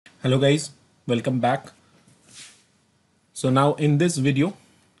Hello guys, welcome back. So now in this video,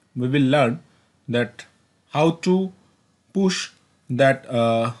 we will learn that how to push that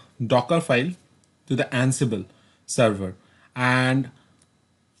Docker file to the Ansible server. And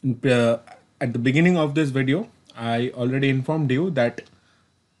uh, at the beginning of this video, I already informed you that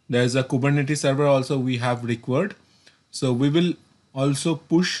there's a Kubernetes server also we have required. So we will also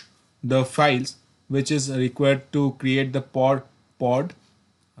push the files which is required to create the pod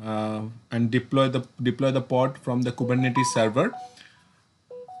and deploy the pod from the Kubernetes server.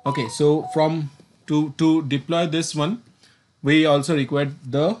 Okay, so from to deploy this one, we also require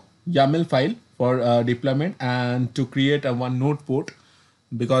the YAML file for deployment and to create a one node port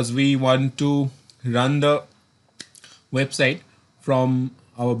because we want to run the website from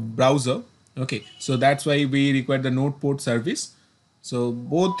our browser. Okay, so that's why we require the node port service. So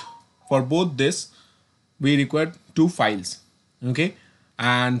both this we require two files. Okay,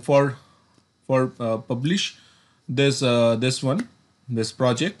 and for publish this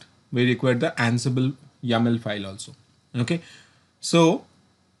project we require the Ansible YAML file also. Okay, so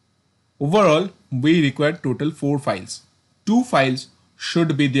overall we require total 4 files. 2 files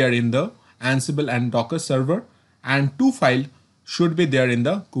should be there in the Ansible and Docker server, and 2 files should be there in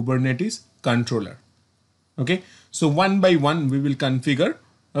the Kubernetes controller. Okay, so one by one we will configure.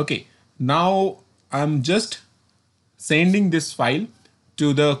 Okay, now I'm just sending this file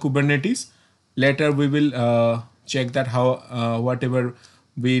to the Kubernetes. Later we will check that how whatever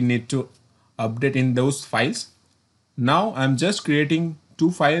we need to update in those files. Now I'm just creating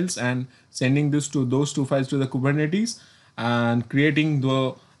 2 files and sending those 2 files to the Kubernetes and creating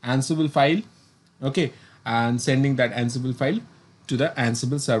the Ansible file. Okay, and sending that Ansible file to the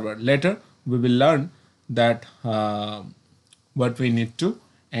Ansible server. Later we will learn that what we need to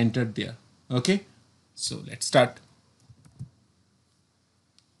enter there. Okay, so let's start.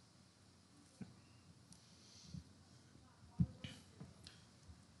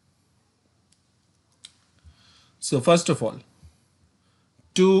 So first of all,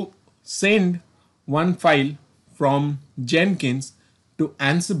 to send one file from Jenkins to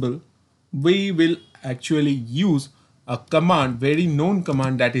Ansible, we will actually use a command, very known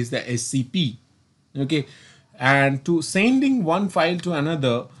command, that is the SCP. Okay, and to sending one file to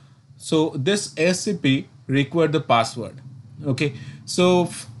another, so this SCP require the password. Okay, so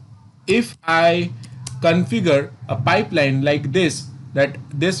if I configure a pipeline like this, that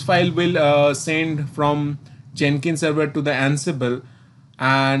this file will send from Jenkins server to the Ansible,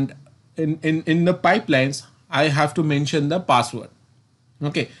 and in the pipelines I have to mention the password.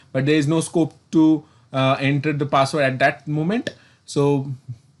 Okay, but there is no scope to enter the password at that moment. So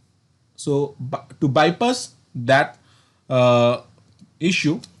to bypass that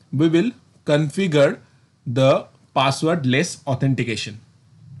issue, we will configure the passwordless authentication.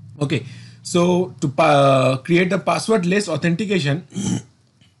 Okay, so to create a passwordless authentication,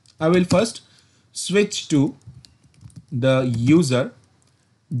 I will first switch to the user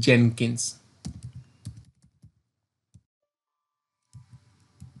Jenkins.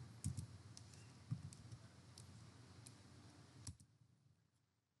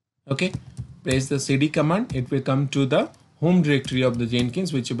 Okay, press the cd command. It will come to the home directory of the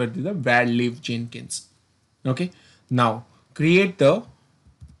Jenkins, which is the var live Jenkins. Okay, now create the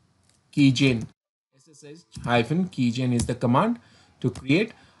keygen. SSH hyphen keygen is the command to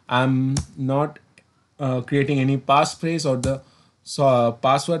create. I'm not creating any passphrase or the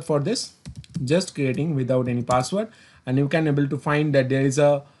password for this, just creating without any password. And you can able to find that there is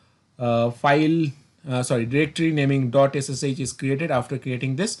a file directory naming .ssh is created after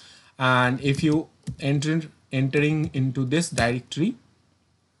creating this. And if you entering into this directory,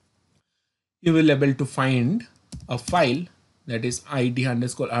 you will able to find a file that is id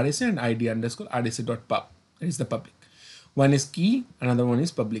underscore rsa and id underscore rsa.pub. That is the public one, is key, another one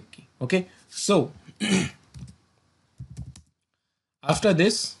is public key. Okay, so after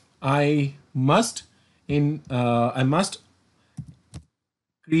this I must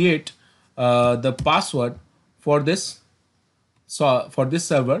create the password for this, so for this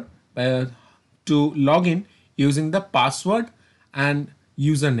server, to log in using the password and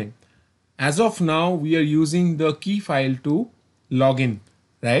username. As of now we are using the key file to log in,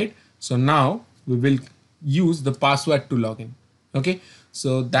 right? So now we will use the password to log in. Okay,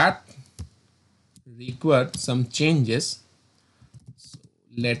 so that required some changes. So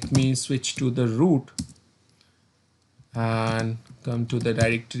let me switch to the root and come to the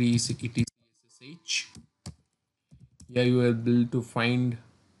directory etc/ssh. Here you will be able to find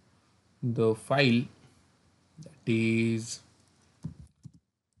the file that is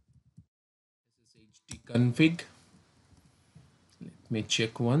sshd config. Let me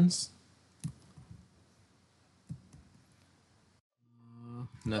check once.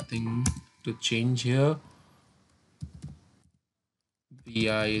 Nothing to change here.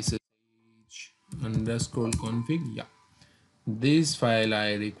 VISSH underscore config. Yeah, this file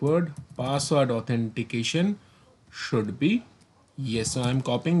I required. Password authentication should be yes. So I'm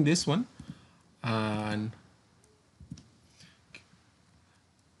copying this one and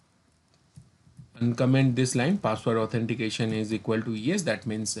uncomment this line. Password authentication is equal to yes. That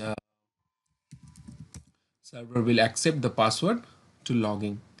means server will accept the password to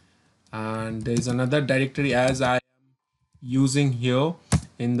logging. And there is another directory as I am using here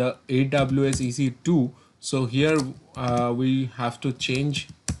in the AWS EC2. So here we have to change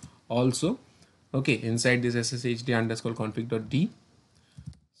also. Okay, inside this sshd underscore config.d.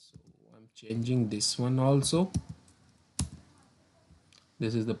 So I'm changing this one also.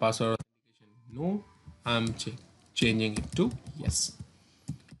 This is the password authentication. No, I'm changing it to yes.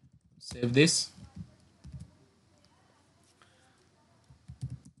 Save this.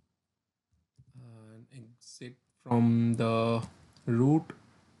 And exit from the root.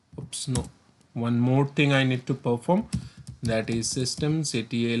 Oops, no. One more thing I need to perform, that is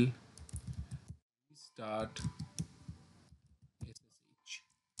systemctl start ssh.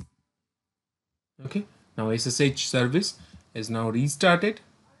 Okay, now ssh service is now restarted.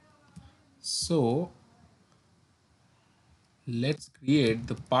 So let's create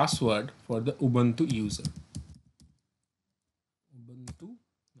the password for the Ubuntu user. Ubuntu.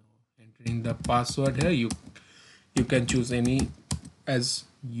 Now entering the password here, you can choose any as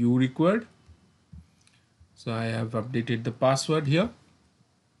you required. So I have updated the password here.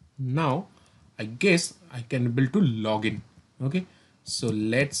 Now I guess I can able to log in. Okay, so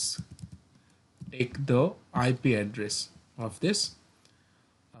let's take the IP address of this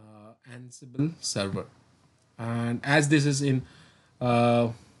Ansible server, and as this is uh,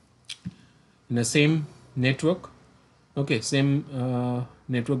 in the same network, okay, same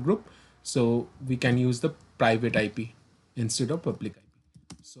network group, so we can use the private IP instead of public IP.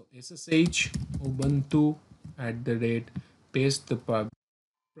 So ssh ubuntu paste the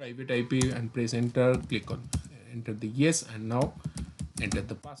private IP and press enter, click on enter the yes, and now enter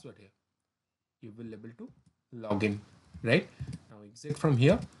the password here. You will able to log in, right? Now exit from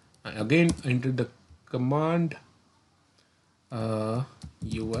here, again enter the command, you are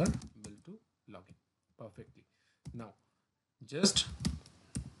able to log in perfectly. Now just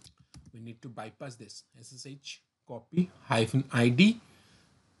we need to bypass this ssh copy hyphen id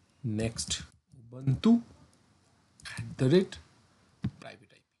next ubuntu private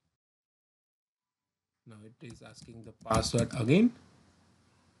IP. Now it is asking the password again.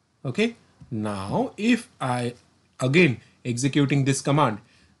 Okay, now if I again executing this command,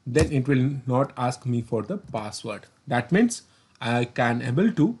 then it will not ask me for the password. That means I can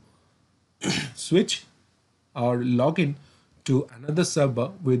able to switch or log in to another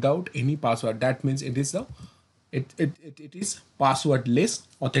server without any password. That means it is it is passwordless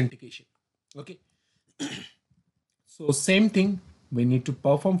authentication. Okay, so same thing we need to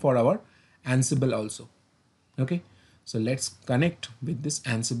perform for our Ansible also. Okay, so let's connect with this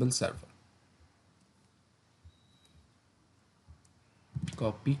Ansible server.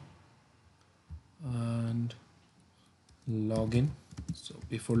 Copy and login. So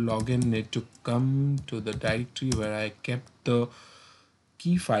before login, need to come to the directory where I kept the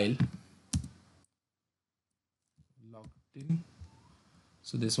key file logged in.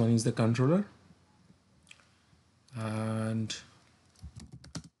 So this one is the controller, and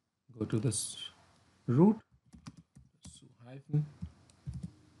go to this root, so hyphen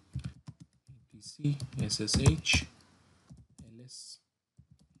etc ssh ls.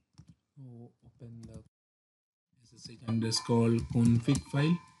 Open the ssh underscore config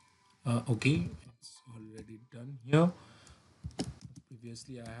file. Okay, it's already done here.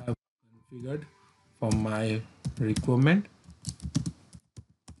 Previously I have configured for my requirement.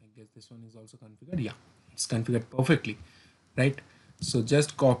 I guess this one is also configured. Yeah, it's configured perfectly, right? So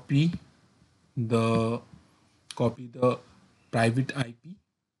just the copy the private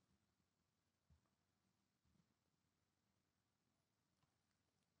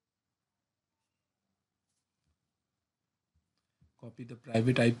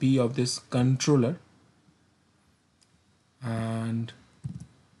IP, of this controller and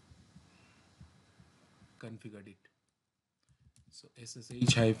configured it. So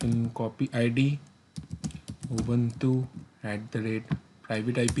ssh hyphen copy id ubuntu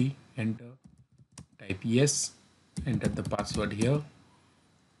private IP, enter, type yes, enter the password here.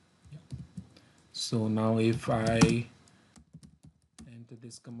 So now if I enter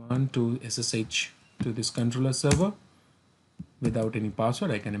this command to ssh to this controller server, without any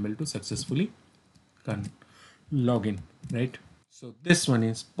password, I can able to successfully log in, right? So this one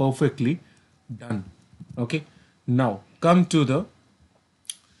is perfectly done. Okay, now come to the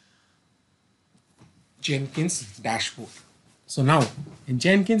Jenkins dashboard. So now in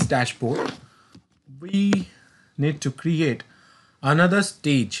Jenkins dashboard, we need to create another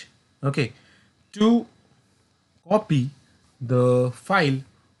stage, okay, to copy the file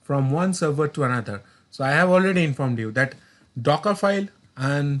from one server to another. So I have already informed you that Dockerfile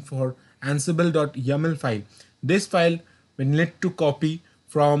and for Ansible.yaml file, this file we need to copy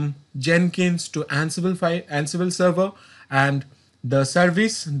from Jenkins to Ansible server, and the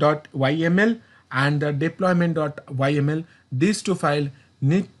service.yml and the deployment.yml, these two files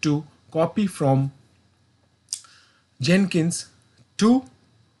need to copy from Jenkins to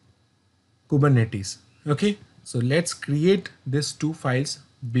Kubernetes. Okay, so let's create these two files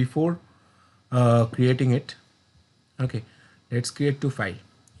before creating it. Okay, let's create two file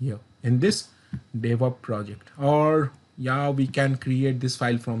here in this DevOps project, or yeah, we can create this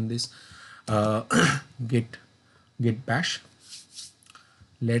file from this uh, git bash.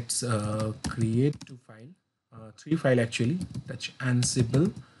 Let's create two file, three file actually. Touch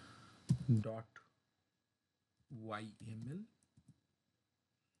Ansible dot yml,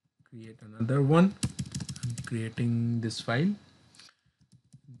 create another one. I'm creating this file,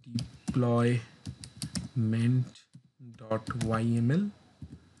 deployment.yml,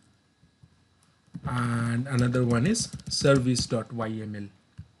 and another one is service.yml.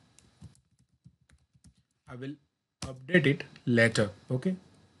 I will update it later. Okay,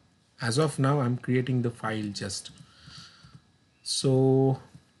 as of now I'm creating the file just. So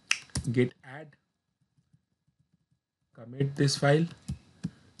git add, commit this file,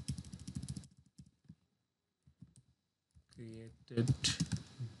 created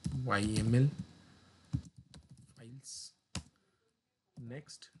yml files.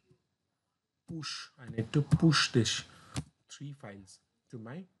 Next, push. I need to push this three files to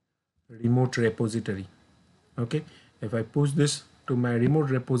my remote repository. Okay, if I push this to my remote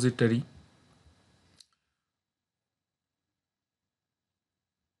repository,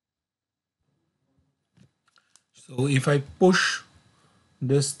 so if I push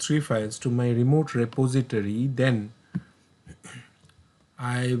this three files to my remote repository, then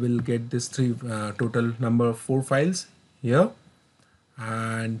I will get this three total number of 4 files here,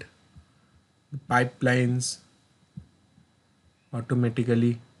 and the pipelines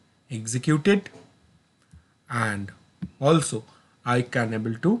automatically executed, and also I can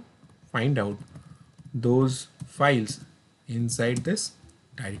able to find out those files inside this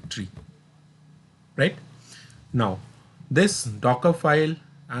directory, right? Now this Docker file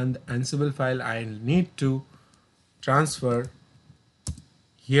and Ansible file I need to transfer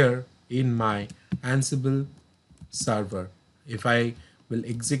here in my Ansible server. If I will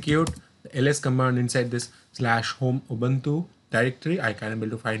execute the ls command inside this /home ubuntu directory, I can able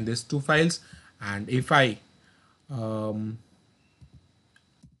to find these two files. And if I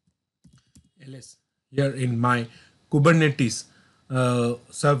ls here in my Kubernetes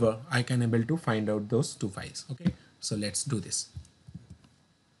server, I can able to find out those two files. Okay, so let's do this.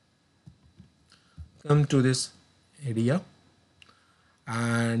 Come to this area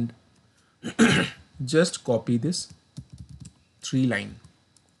and just copy this 3 line,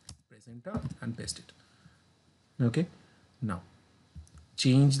 press enter and paste it. Okay, now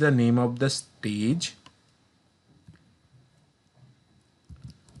change the name of the stage,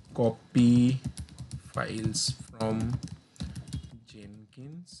 copy files from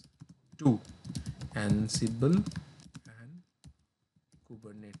Jenkins to Ansible and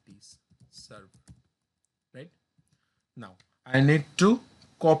Kubernetes server, right? Now I need to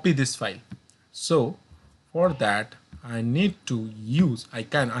copy this file. So for that I need to use, I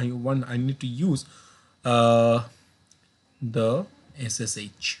need to use the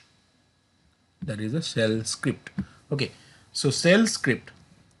SSH, that is a shell script. Okay, so shell script,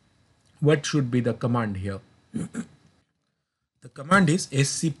 what should be the command here? The command is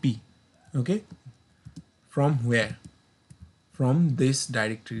scp. Okay, from where? From this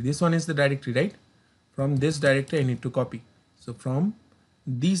directory. This one is the directory, right? From this directory I need to copy. So from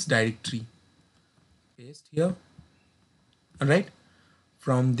this directory, paste here. All right,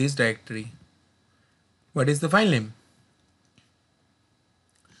 from this directory, what is the file name?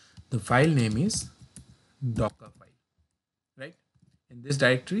 The file name is Dockerfile, right? In this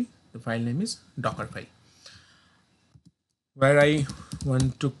directory the file name is Dockerfile. Where I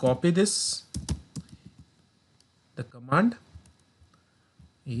want to copy this, the command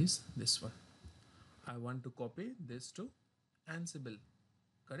is this one. I want to copy this to Ansible,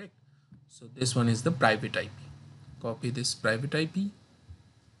 correct? So this one is the private IP. copy this private IP,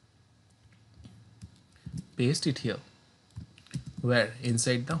 paste it here, where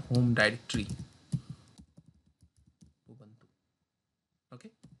inside the home directory Ubuntu.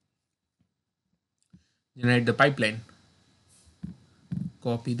 Okay, generate the pipeline,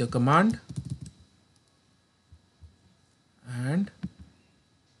 copy the command and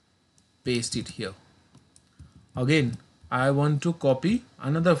paste it here. Again, I want to copy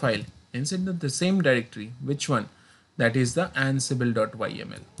another file inside the same directory. Which one? That is the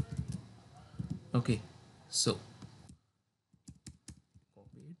ansible.yml. Okay, so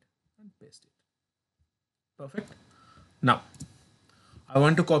copy it and paste it. Perfect. Now I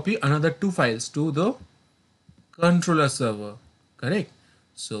want to copy another two files to the controller server. Correct.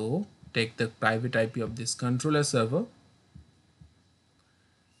 So take the private IP of this controller server,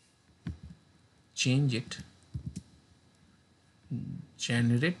 change it,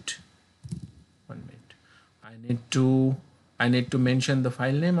 generate. 1 minute. I need to mention the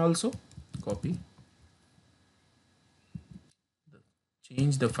file name also. Copy,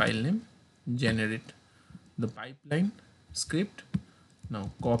 change the file name, generate the pipeline script.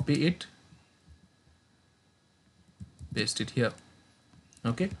 Now copy it, paste it here.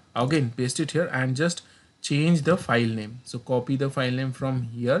 Okay, again paste it here and just change the file name. So copy the file name from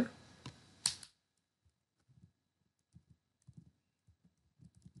here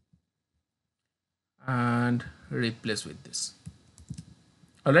and replace with this.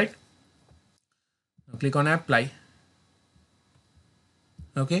 All right, now click on apply.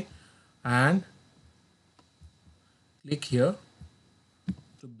 Okay, and click here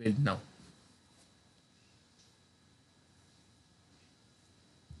to build now.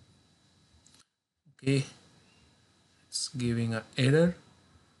 Okay, it's giving an error.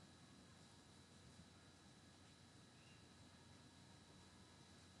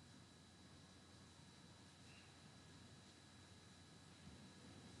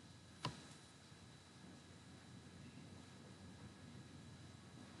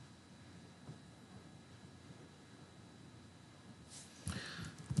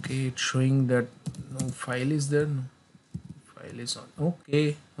 Okay, it's showing that no file is there. No file is on.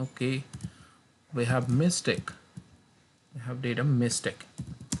 Okay, okay, we have mistake. We have data mistake.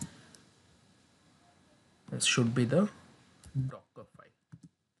 This should be the Docker file.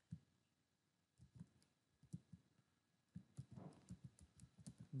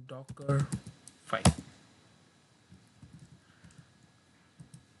 Docker file.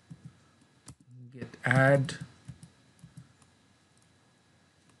 Git add.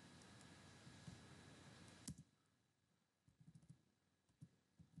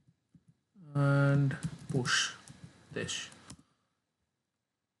 And push this.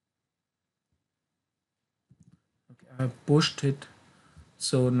 Okay, I have pushed it.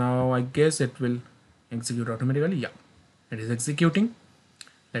 So now I guess it will execute automatically. Yeah, it is executing.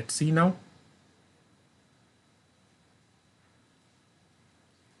 Let's see now.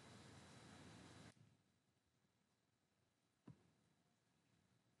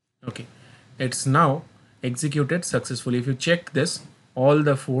 Okay, it's now executed successfully. If you check this, all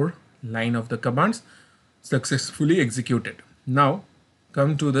the 4 line of the commands successfully executed. Now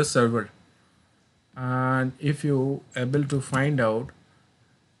come to the server, and if you able to find out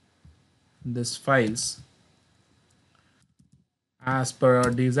this files as per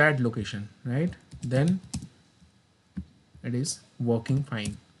our desired location, right, then it is working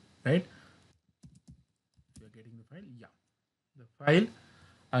fine, right? You're getting the file. Yeah, the file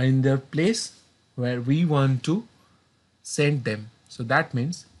are in their place where we want to send them, so that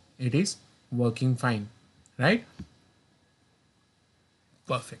means it is working fine, right?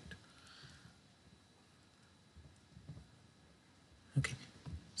 Perfect. Okay,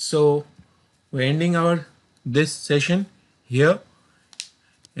 so we're ending our this session here.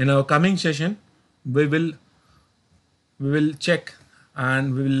 In our coming session we will check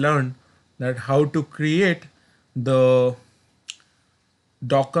and we will learn that how to create the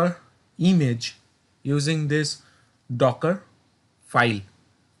Docker image using this Docker file.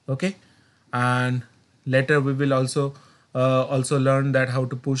 Okay, and later we will also learn that how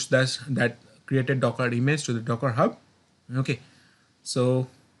to push that created Docker image to the DockerHub. Okay, so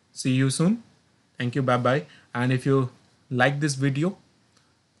see you soon. Thank you. Bye bye. And if you like this video,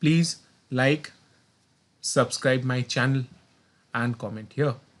 please like, subscribe my channel and comment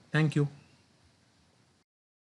here. Thank you.